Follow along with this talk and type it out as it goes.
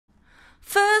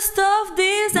1st of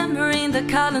December in the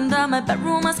calendar, my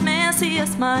bedroom as messy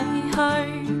as my heart.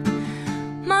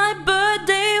 My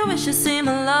birthday wishes seem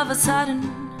a love a sudden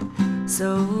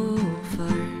so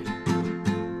far.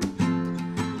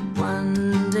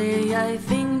 One day I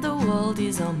think the world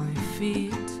is on my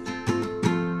feet,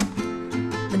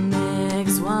 the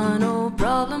next one, oh,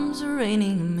 problems are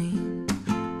raining on me.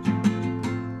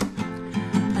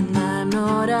 And I'm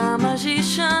not a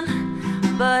magician,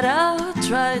 but I'll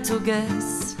try to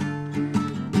guess.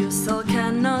 You still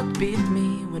cannot beat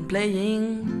me when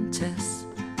playing chess.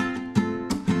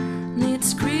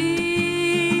 It's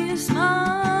Christmas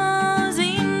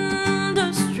in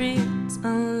the streets,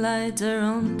 and lights are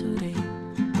on today.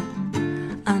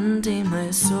 And in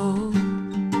my soul,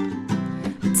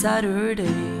 it's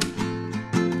Saturday.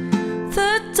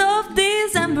 3rd of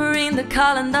December in the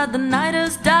calendar, the night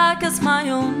as dark as my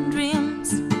own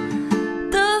dreams.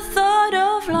 The thought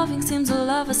of loving seems all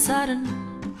of a sudden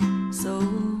so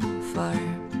far.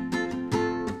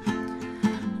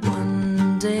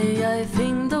 One day I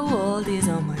think the world is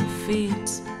on my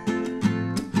feet,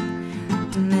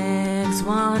 the next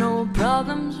one, oh,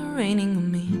 problems are raining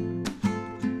on me.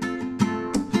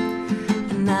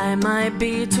 And I might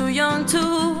be too young to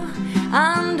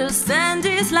understand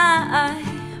this life,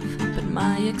 but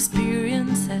my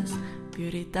experience says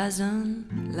beauty doesn't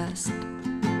last.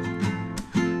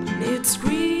 It's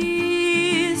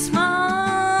Christmas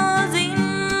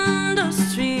in the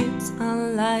streets,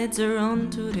 and lights are on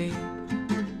today.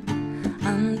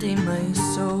 And in my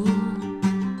soul,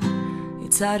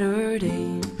 it's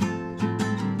Saturday.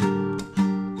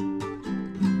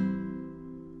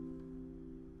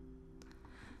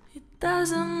 It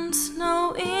doesn't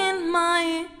snow in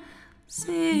my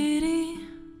city,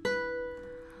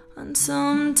 and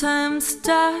sometimes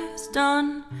stars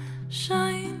don't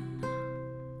shine.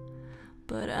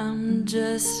 But I'm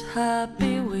just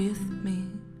happy with me,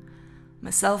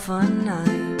 myself and I.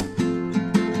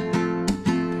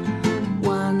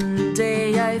 One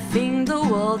day I think the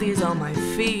world is on my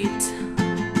feet,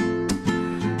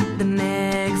 the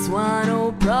next one,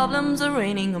 oh, problems are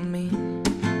raining on me.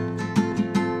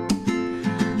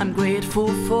 I'm grateful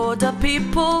for the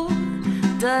people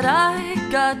that I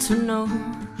got to know,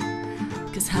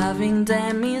 'cause having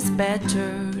them is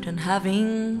better than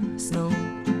having snow.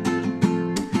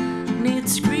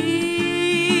 It's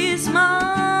Christmas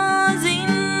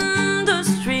in the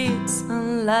streets,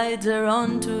 and lights are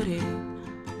on today.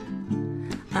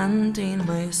 And in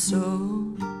my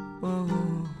soul, oh,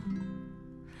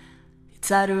 it's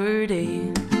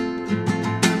Saturday.